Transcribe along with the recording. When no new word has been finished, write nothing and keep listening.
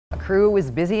crew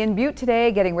is busy in Butte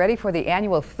today getting ready for the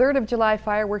annual 3rd of July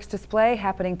fireworks display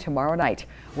happening tomorrow night.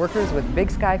 Workers with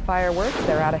Big Sky Fireworks,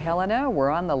 they're out of Helena,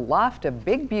 were on the loft of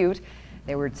Big Butte.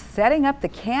 They were setting up the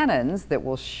cannons that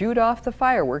will shoot off the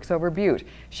fireworks over Butte.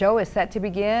 Show is set to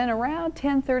begin around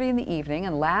 10:30 in the evening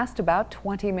and last about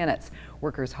 20 minutes.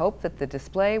 Workers hope that the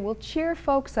display will cheer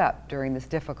folks up during this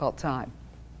difficult time.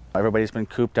 Everybody's been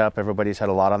cooped up, everybody's had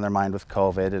a lot on their mind with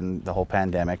COVID and the whole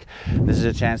pandemic. This is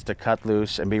a chance to cut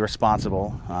loose and be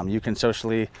responsible. You can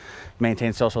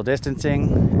maintain social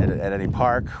distancing at any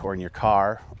park or in your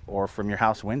car or from your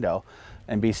house window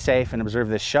and be safe and observe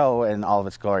this show in all of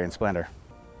its glory and splendor.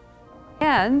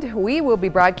 And we will be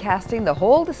broadcasting the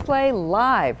whole display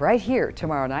live right here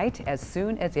tomorrow night as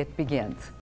soon as it begins.